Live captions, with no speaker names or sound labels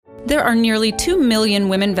There are nearly 2 million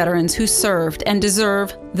women veterans who served and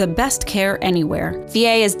deserve the best care anywhere.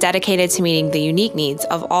 VA is dedicated to meeting the unique needs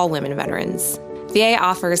of all women veterans. VA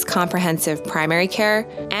offers comprehensive primary care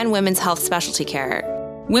and women's health specialty care.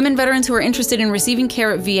 Women veterans who are interested in receiving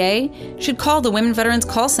care at VA should call the Women Veterans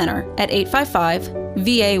Call Center at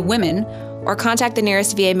 855-VA-WOMEN or contact the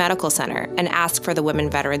nearest VA Medical Center and ask for the Women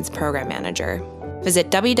Veterans Program Manager. Visit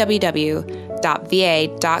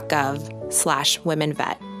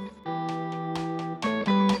www.va.gov/womenvet.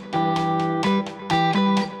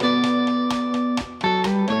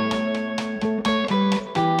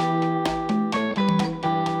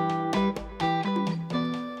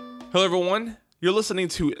 Hello, everyone. You're listening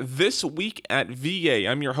to This Week at VA.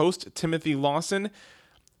 I'm your host, Timothy Lawson.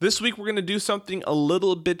 This week, we're going to do something a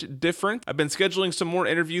little bit different. I've been scheduling some more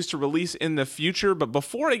interviews to release in the future, but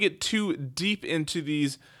before I get too deep into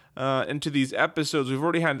these episodes, we've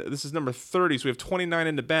already had, this is number 30, so we have 29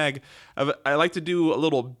 in the bag. I like to do a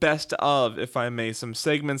little best of, if I may, some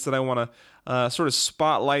segments that I want to sort of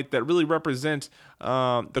spotlight that really represent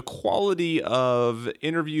the quality of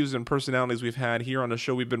interviews and personalities we've had here on the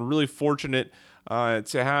show. We've been really fortunate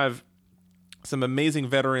to have some amazing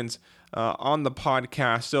veterans on the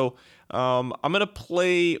podcast. So I'm going to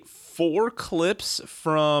play 4 clips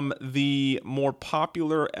from the more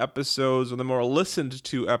popular episodes or the more listened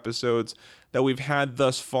to episodes that we've had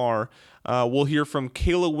thus far. We'll hear from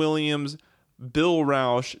Kayla Williams, Bill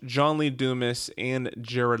Roush, John Lee Dumas, and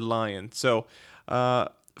Jared Lyon. So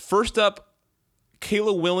first up,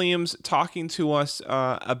 Kayla Williams talking to us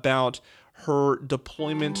about her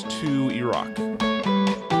deployment to Iraq.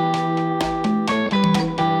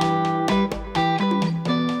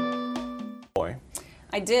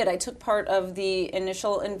 I did. I took part of the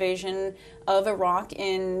initial invasion of Iraq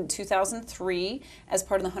in 2003 as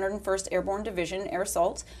part of the 101st Airborne Division Air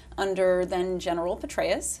Assault under then General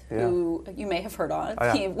Petraeus, who you may have heard of.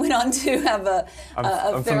 He went on to have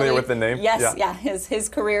I'm familiar with the name. Yes, his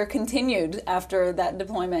career continued after that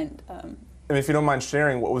deployment. And if you don't mind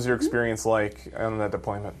sharing, what was your experience like on that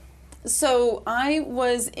deployment? So I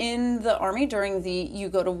was in the Army during the You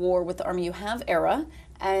Go to War with the Army You Have era,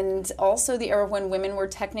 and also the era when women were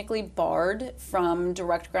technically barred from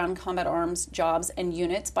direct ground combat arms jobs and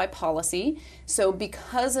units by policy. So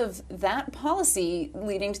because of that policy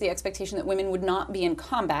leading to the expectation that women would not be in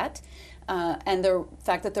combat, and the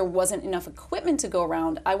fact that there wasn't enough equipment to go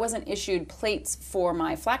around, I wasn't issued plates for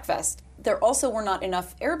my flak vest. There also were not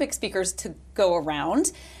enough Arabic speakers to go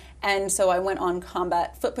around, and so I went on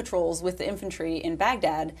combat foot patrols with the infantry in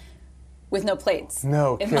Baghdad with no plates.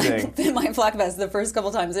 No kidding. In my flak vest the first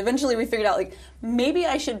couple times. Eventually we figured out, like, maybe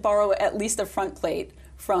I should borrow at least a front plate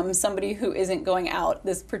from somebody who isn't going out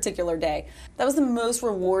this particular day. That was the most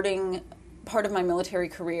rewarding part of my military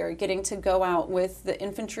career, getting to go out with the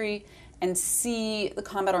infantry and see the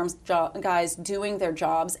combat arms guys doing their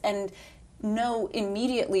jobs and know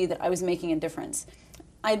immediately that I was making a difference.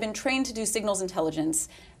 I had been trained to do signals intelligence,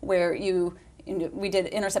 where we did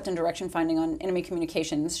intercept and direction finding on enemy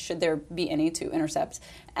communications, should there be any to intercept.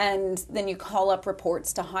 And then you call up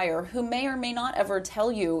reports to hire, who may or may not ever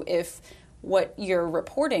tell you if what you're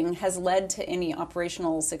reporting has led to any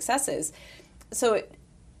operational successes. So it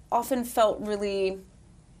often felt it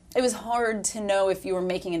was hard to know if you were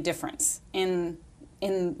making a difference in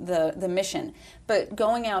the mission. But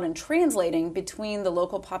going out and translating between the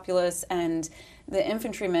local populace and the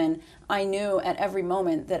infantrymen, I knew at every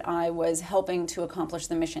moment that I was helping to accomplish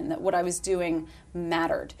the mission, that what I was doing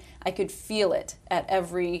mattered. I could feel it at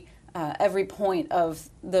every point of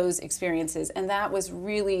those experiences, and that was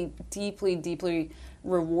really deeply, deeply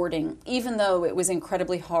rewarding, even though it was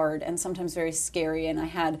incredibly hard and sometimes very scary. And I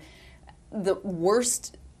had the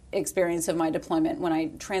worst experience of my deployment when I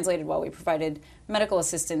translated while we provided medical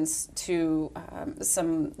assistance to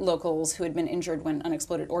some locals who had been injured when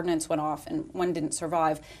unexploded ordnance went off, and one didn't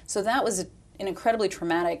survive. So that was an incredibly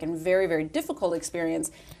traumatic and very, very difficult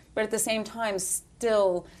experience, but at the same time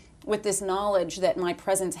still with this knowledge that my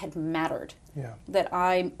presence had mattered, that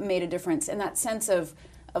I made a difference, and that sense of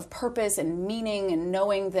purpose and meaning, and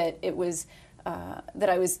knowing that it was that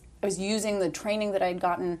I was using the training that I'd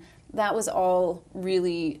gotten. That was all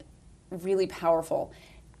really, really powerful.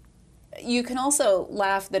 You can also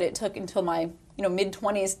laugh that it took until my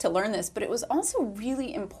mid-20s to learn this, but it was also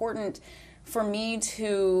really important for me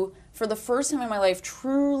to, for the first time in my life,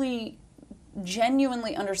 truly,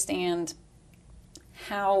 genuinely understand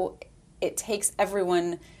how it takes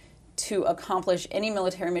everyone to accomplish any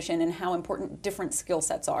military mission and how important different skill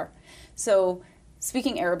sets are. So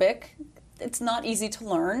speaking Arabic, it's not easy to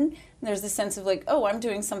learn. There's this sense of like, oh, I'm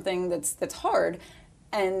doing something that's hard.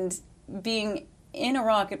 And being in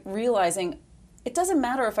Iraq realizing it doesn't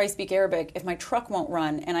matter if I speak Arabic if my truck won't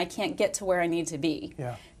run and I can't get to where I need to be.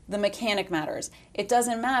 Yeah. The mechanic matters. It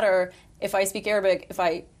doesn't matter if I speak Arabic if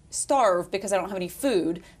I starve because I don't have any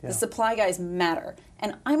food. Yeah. The supply guys matter.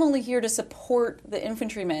 And I'm only here to support the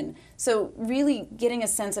infantrymen. So really getting a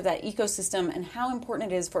sense of that ecosystem and how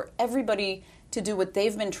important it is for everybody to do what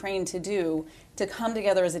they've been trained to do, to come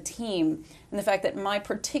together as a team. And the fact that my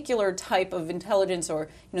particular type of intelligence or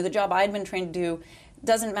the job I'd been trained to do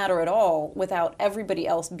doesn't matter at all without everybody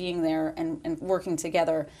else being there and working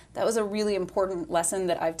together. That was a really important lesson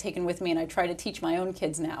that I've taken with me, and I try to teach my own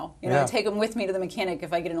kids now. I take them with me to the mechanic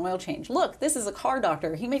if I get an oil change. Look, this is a car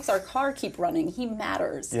doctor. He makes our car keep running. He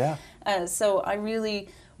matters. Yeah. So I really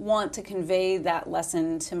want to convey that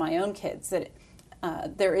lesson to my own kids, that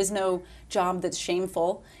there is no job that's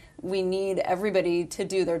shameful. We need everybody to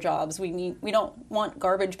do their jobs. We don't want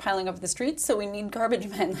garbage piling up the streets, so we need garbage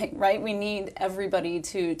men, right? We need everybody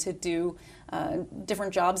to do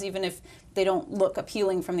different jobs, even if they don't look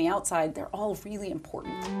appealing from the outside. They're all really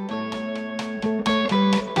important.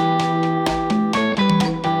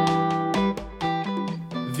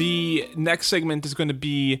 The next segment is going to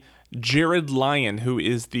be Jared Lyon, who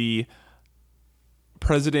is the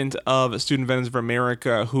president of Student Veterans of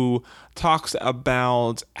America, who talks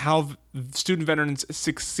about how student veterans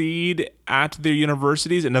succeed at their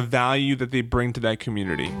universities and the value that they bring to that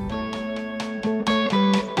community.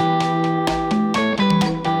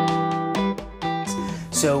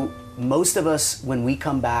 So most of us, when we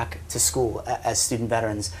come back to school as student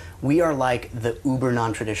veterans, we are like the uber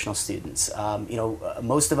non-traditional students.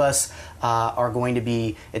 Most of us are going to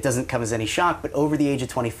be, it doesn't come as any shock, but over the age of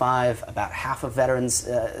 25, about half of veterans,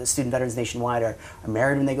 student veterans nationwide are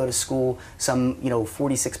married when they go to school. Some,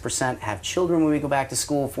 46% have children when we go back to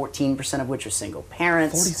school, 14% of which are single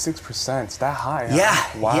parents. 46%, it's that high. Huh?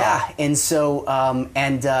 Yeah, Wow. yeah. And so,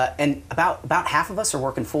 and about half of us are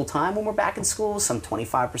working full time when we're back in school. Some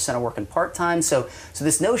 25% are working part time. So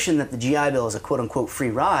this notion that the GI Bill is a quote unquote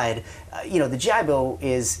free ride, the GI Bill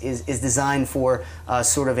is designed for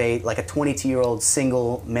sort of a 22-year-old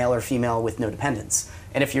single male or female with no dependents.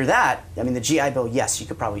 And if you're that, the GI Bill, yes, you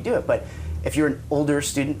could probably do it. But if you're an older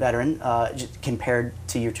student veteran compared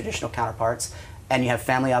to your traditional counterparts, and you have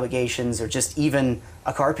family obligations or just even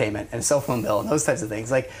a car payment and a cell phone bill and those types of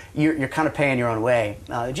things, you're kind of paying your own way.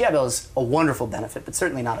 The GI Bill is a wonderful benefit, but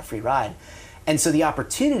certainly not a free ride. And so the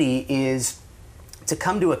opportunity is to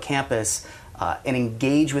come to a campus and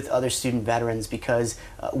engage with other student veterans, because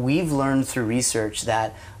we've learned through research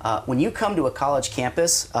that when you come to a college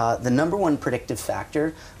campus, the number one predictive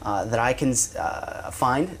factor that I can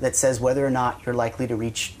find that says whether or not you're likely to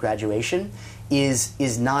reach graduation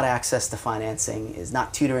is not access to financing, is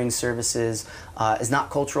not tutoring services, is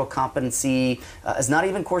not cultural competency, is not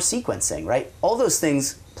even course sequencing, right? All those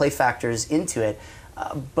things play factors into it,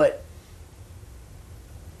 but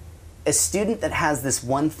a student that has this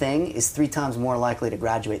one thing is 3 times more likely to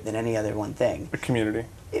graduate than any other one thing. A community.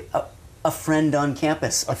 A friend on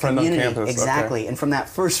campus. A friend community. On campus. Exactly. Okay. And from that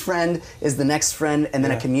first friend is the next friend, and then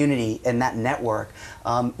a community and that network.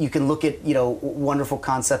 You can look at wonderful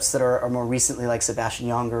concepts that are more recently, like Sebastian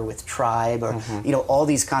Junger with Tribe, or all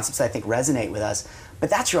these concepts that I think resonate with us. But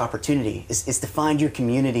that's your opportunity, is to find your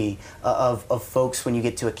community of folks when you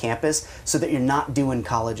get to a campus, so that you're not doing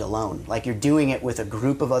college alone. Like, you're doing it with a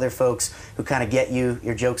group of other folks who kind of get you.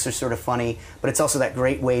 Your jokes are sort of funny, but it's also that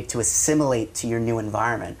great way to assimilate to your new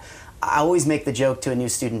environment. I always make the joke to a new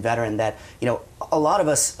student veteran that a lot of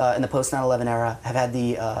us in the post 9/11 era have had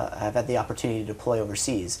the opportunity to deploy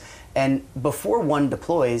overseas. And before one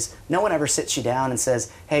deploys, no one ever sits you down and says,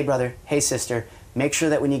 "Hey brother, hey sister, make sure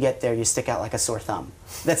that when you get there you stick out like a sore thumb."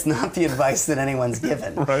 That's not the advice that anyone's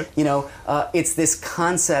given. Right. It's this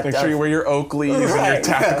concept Make sure you wear your Oakleys and your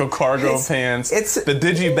tactical cargo pants. The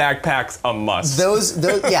Digi backpack's a must. Those,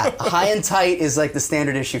 high and tight is like the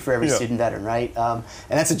standard issue for every student veteran, right? And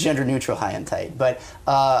that's a gender neutral high and tight. But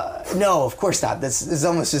no, of course not. This is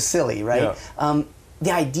almost just silly, right? Yeah.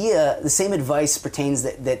 The idea, the same advice pertains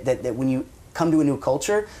that when you come to a new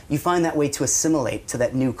culture, you find that way to assimilate to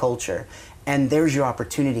that new culture. And there's your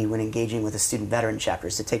opportunity when engaging with a student veteran chapter,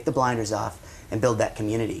 is to take the blinders off and build that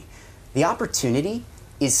community. The opportunity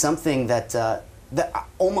is something that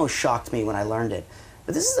almost shocked me when I learned it.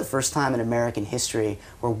 But this is the first time in American history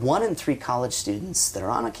where 1 in 3 college students that are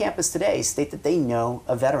on a campus today state that they know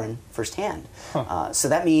a veteran firsthand. Huh. So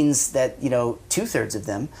that means that 2/3 of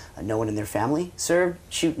them, no one in their family served,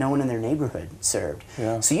 no one in their neighborhood served.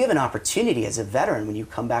 Yeah. So you have an opportunity as a veteran when you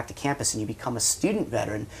come back to campus and you become a student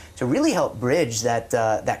veteran to really help bridge that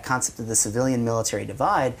concept of the civilian-military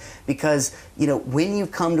divide, because when you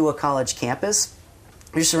come to a college campus,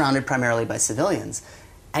 you're surrounded primarily by civilians.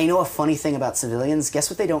 And you know a funny thing about civilians? Guess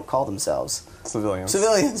what they don't call themselves?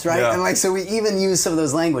 Civilians, right? Yeah. And like, so we even use some of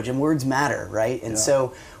those language, and words matter, right? And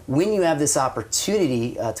so when you have this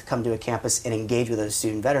opportunity to come to a campus and engage with those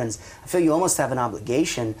student veterans, I feel you almost have an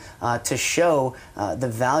obligation to show the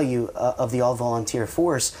value of the all-volunteer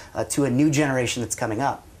force to a new generation that's coming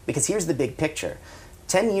up. Because here's the big picture.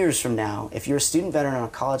 10 years from now, if you're a student veteran on a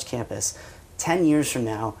college campus, 10 years from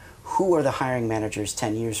now, who are the hiring managers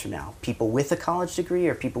 10 years from now? People with a college degree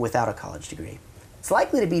or people without a college degree? It's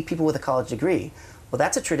likely to be people with a college degree. Well,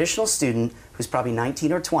 that's a traditional student who's probably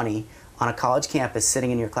 19 or 20 on a college campus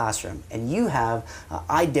sitting in your classroom. And you have,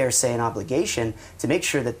 I dare say, an obligation to make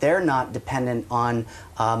sure that they're not dependent on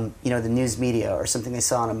the news media or something they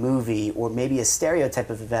saw in a movie or maybe a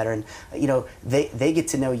stereotype of a veteran. They get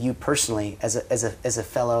to know you personally as a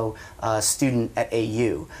fellow student at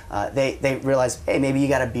AU. They realize, hey, maybe you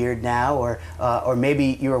got a beard now, or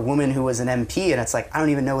maybe you're a woman who was an MP and it's like, I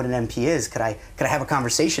don't even know what an MP is. Could I have a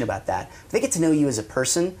conversation about that? They get to know you as a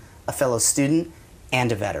person, a fellow student,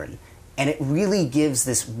 and a veteran. And it really gives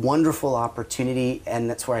this wonderful opportunity, and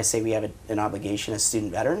that's where I say we have an obligation as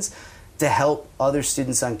student veterans, to help other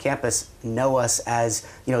students on campus know us as,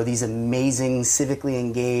 these amazing, civically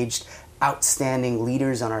engaged, outstanding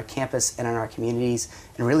leaders on our campus and in our communities,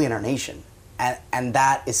 and really in our nation. And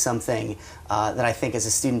that is something that I think as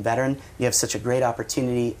a student veteran, you have such a great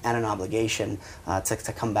opportunity and an obligation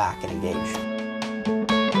to come back and engage.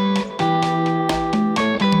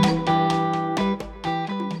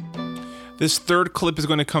 This third clip is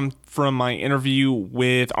going to come from my interview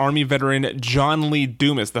with Army veteran John Lee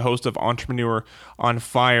Dumas, the host of Entrepreneur on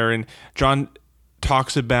Fire. And John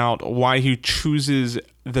talks about why he chooses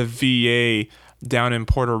the VA down in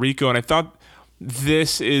Puerto Rico. And I thought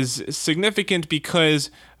this is significant because,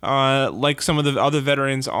 like some of the other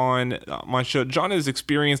veterans on my show, John has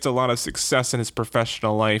experienced a lot of success in his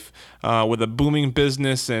professional life with a booming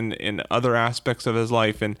business and in other aspects of his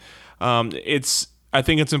life. And I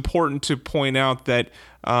think it's important to point out that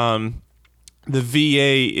the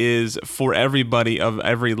VA is for everybody of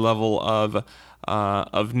every level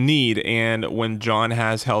of need, and when John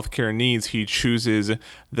has healthcare needs, he chooses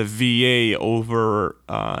the VA over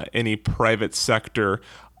any private sector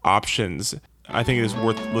options. I think it is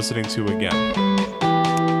worth listening to again.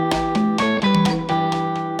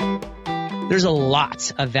 There's a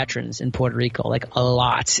lot of veterans in Puerto Rico, like a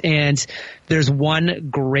lot. And there's one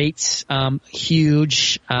great,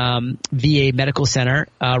 huge VA medical center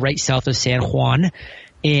right south of San Juan.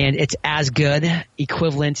 And it's as good,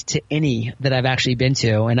 equivalent to any that I've actually been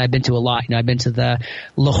to. And I've been to a lot. I've been to the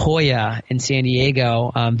La Jolla in San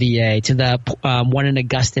Diego VA, to the one in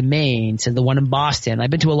Augusta, Maine, to the one in Boston. I've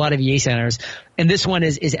been to a lot of VA centers. And this one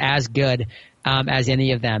is as good as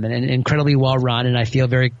any of them, and incredibly well run. And I feel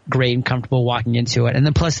very great and comfortable walking into it. And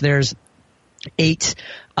then plus there's 8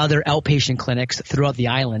 other outpatient clinics throughout the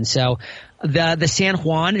island. So the San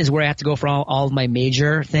Juan is where I have to go for all of my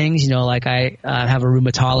major things. Like I have a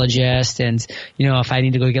rheumatologist, and if I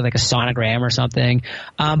need to go get like a sonogram or something.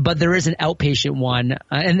 But there is an outpatient one,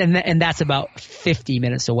 and that's about 50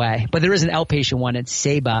 minutes away. But there is an outpatient one at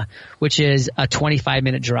Ceiba, which is a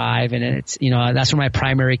 25-minute drive, and it's that's where my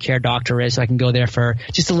primary care doctor is, so I can go there for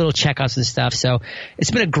just a little checkups and stuff. So it's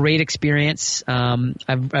been a great experience.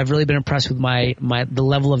 I've really been impressed with the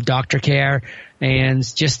level of doctor care and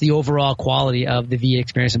just the overall quality of the VA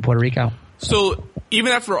experience in Puerto Rico. So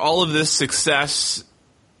even after all of this success,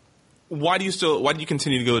 why do you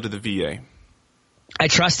continue to go to the VA? I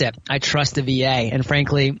trust it. I trust the VA. And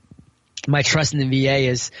frankly, my trust in the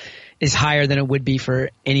VA is higher than it would be for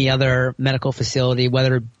any other medical facility,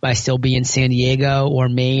 whether I still be in San Diego or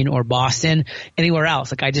Maine or Boston, anywhere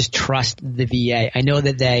else. Like, I just trust the VA. I know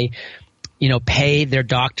that they pay their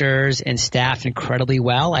doctors and staff incredibly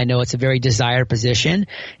well. I know it's a very desired position,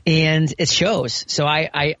 and it shows. So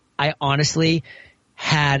I honestly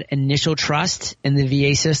had initial trust in the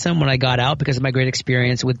VA system when I got out because of my great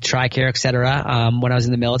experience with TRICARE, et cetera, when I was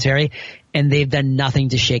in the military, and they've done nothing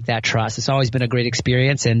to shake that trust. It's always been a great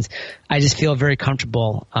experience, and I just feel very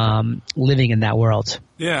comfortable living in that world.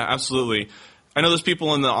 Yeah, absolutely. I know there's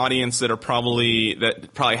people in the audience that probably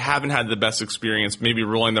haven't had the best experience, maybe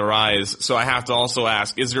rolling their eyes. So I have to also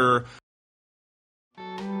ask, is there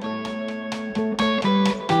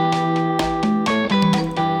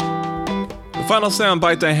The final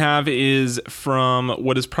soundbite I have is from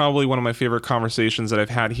what is probably one of my favorite conversations that I've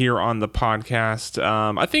had here on the podcast.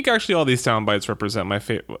 I think actually all these soundbites represent my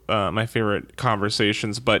favorite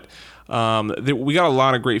conversations, but we got a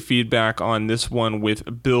lot of great feedback on this one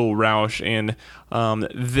with Bill Rausch, and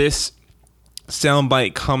this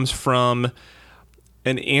soundbite comes from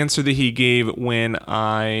an answer that he gave when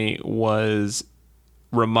I was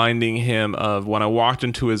reminding him of when I walked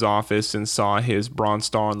into his office and saw his Bronze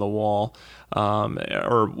Star on the wall. When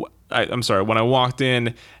I walked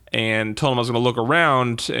in and told him I was going to look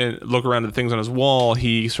around at the things on his wall,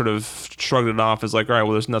 he sort of shrugged it off as like, all right,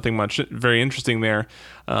 well, there's nothing much very interesting there.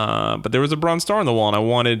 But there was a Bronze Star on the wall, and I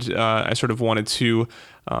wanted to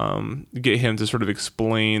get him to sort of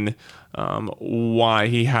explain why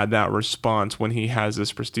he had that response when he has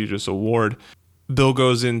this prestigious award. Bill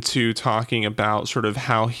goes into talking about sort of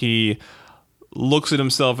how he looks at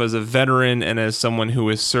himself as a veteran and as someone who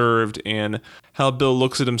has served, and how Bill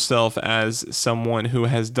looks at himself as someone who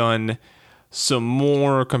has done some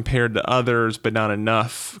more compared to others, but not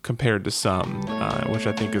enough compared to some, which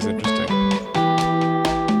I think is interesting.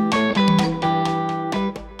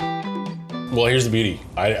 Well, here's the beauty.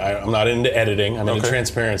 I'm not into editing. I'm into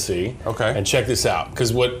transparency. Okay. And check this out,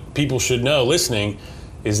 because what people should know listening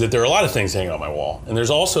is that there are a lot of things hanging on my wall. And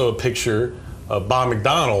there's also a picture of Bob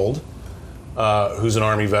McDonald, who's an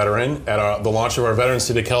Army veteran, at the launch of our Veteran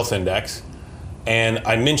Civic Health Index. And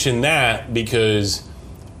I mention that because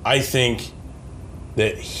I think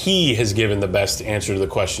that he has given the best answer to the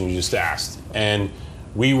question you just asked. And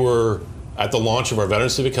we were at the launch of our Veteran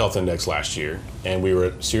Civic Health Index last year, and we were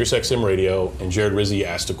at SiriusXM Radio, and Jared Rizzi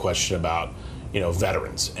asked a question about,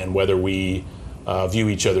 veterans and whether we view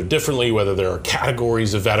each other differently, whether there are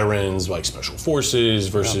categories of veterans like Special Forces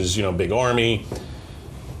versus, big Army.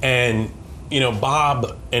 And,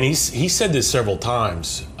 Bob, and he said this several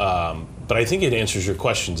times, but I think it answers your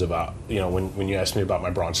questions about, when you asked me about my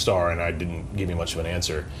Bronze Star and I didn't give you much of an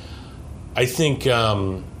answer. I think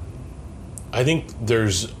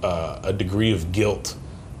there's a degree of guilt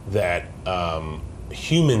that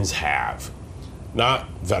humans have, not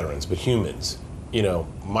veterans, but humans.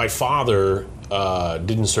 My father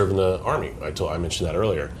didn't serve in the Army. I mentioned that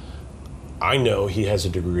earlier. I know he has a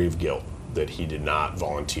degree of guilt that he did not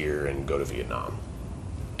volunteer and go to Vietnam.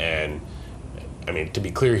 And I mean, to be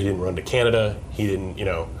clear, he didn't run to Canada. He didn't,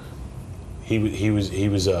 he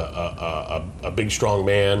was a big, strong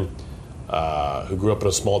man who grew up in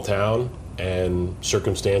a small town, and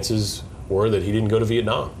circumstances were that he didn't go to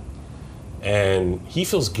Vietnam. And he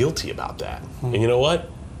feels guilty about that. And you know what?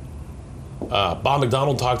 Bob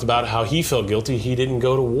McDonald talked about how he felt guilty he didn't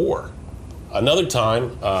go to war. Another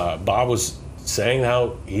time, Bob was saying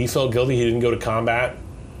how he felt guilty he didn't go to combat.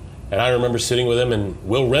 And I remember sitting with him, and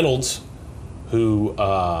Will Reynolds, who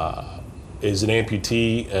is an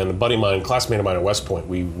amputee and a buddy of mine, classmate of mine at West Point,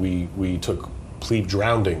 we took plebe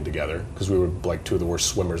drowning together because we were like two of the worst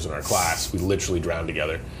swimmers in our class. We literally drowned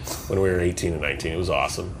together when we were 18 and 19. It was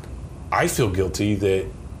awesome. I feel guilty that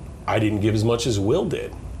I didn't give as much as Will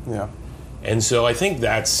did. Yeah. And so I think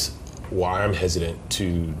that's why I'm hesitant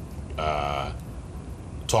to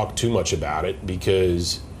talk too much about it,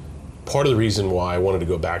 because part of the reason why I wanted to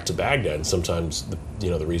go back to Baghdad, and sometimes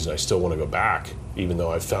the reason I still want to go back, even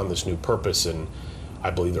though I've found this new purpose and I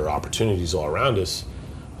believe there are opportunities all around us,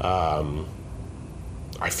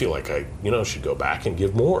 I feel like I should go back and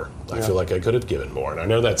give more. I feel like I could have given more. And I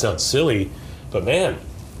know that sounds silly, but man,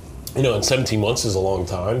 and 17 months is a long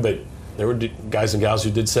time, but there were guys and gals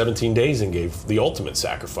who did 17 days and gave the ultimate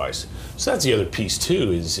sacrifice. So that's the other piece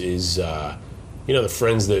too, is the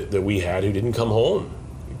friends that we had who didn't come home.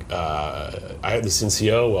 I had this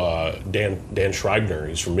NCO, Dan Schreibner.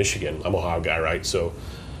 He's from Michigan. I'm a Ohio guy, right? So,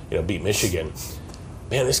 beat Michigan.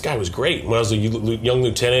 Man, this guy was great. When I was a young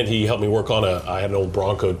lieutenant, he helped me work on I had an old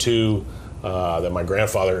Bronco 2 that my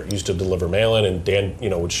grandfather used to deliver mail in, and Dan,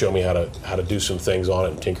 would show me how to do some things on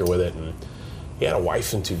it and tinker with it. And he had a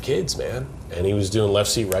wife and 2 kids, man. And he was doing left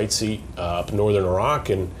seat, right seat up in northern Iraq,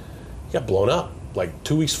 and he got blown up like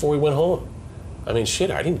 2 weeks before he went home. I mean, shit,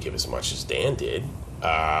 I didn't give as much as Dan did.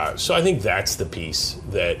 So I think that's the piece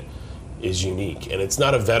that is unique. And it's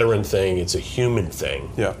not a veteran thing, it's a human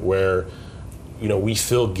thing. Yeah. Where, we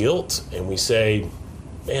feel guilt and we say,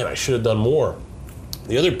 man, I should have done more.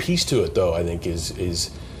 The other piece to it, though, I think is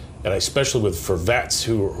and especially for vets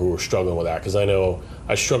who are struggling with that, because I know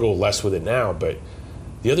I struggle less with it now, but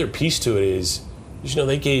the other piece to it is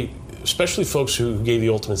they gave, especially folks who gave the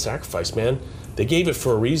ultimate sacrifice, man, they gave it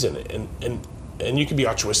for a reason. And you can be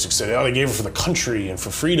altruistic, say, they gave it for the country and for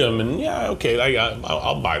freedom, and yeah, okay,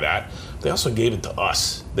 I'll buy that. They also gave it to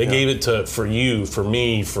us. They gave it for you, for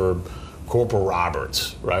me, for Corporal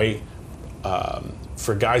Roberts, right?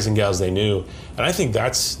 For guys and gals they knew. And I think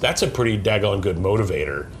that's a pretty daggone good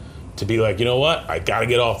motivator to be like, you know what? I got to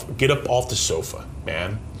get up off the sofa,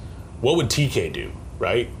 man. What would TK do,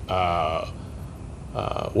 right?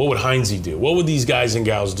 What would Heinze do? What would these guys and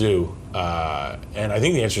gals do? And I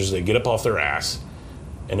think the answer is they get up off their ass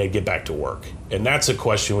and they'd get back to work. And that's a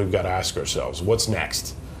question we've got to ask ourselves. What's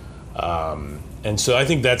next? And so I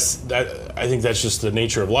think that's just the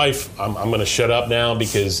nature of life. I'm going to shut up now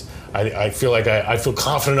because I feel like I feel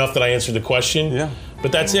confident enough that I answered the question. Yeah.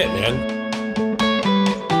 But that's it, man.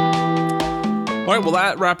 All right, well,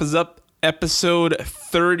 that wraps up episode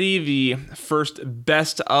 30, the first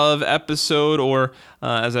best of episode, or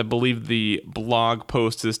as I believe the blog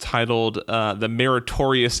post is titled, the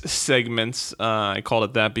meritorious segments. I called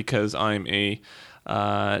it that because I'm a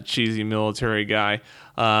cheesy military guy.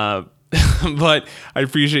 But I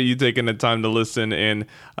appreciate you taking the time to listen, and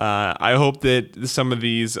I hope that some of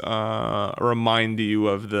these remind you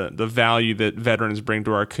of the value that veterans bring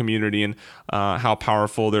to our community, and how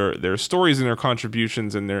powerful their stories and their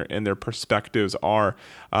contributions and their perspectives are.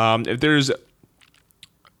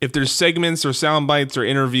 If there's segments or sound bites or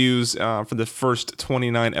interviews for the first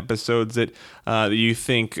 29 episodes that you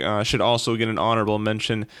think should also get an honorable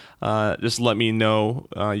mention, just let me know.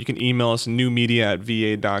 You can email us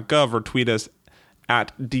newmedia@va.gov or tweet us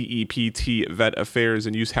at DEPT Vet Affairs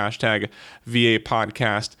and use hashtag VA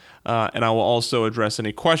Podcast. And I will also address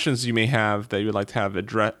any questions you may have that you would like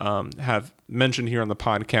to have mentioned here on the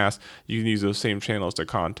podcast. You can use those same channels to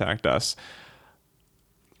contact us.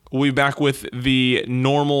 We'll be back with the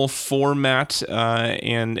normal format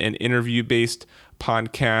and an interview-based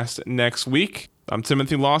podcast next week. I'm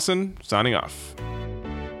Timothy Lawson, signing off.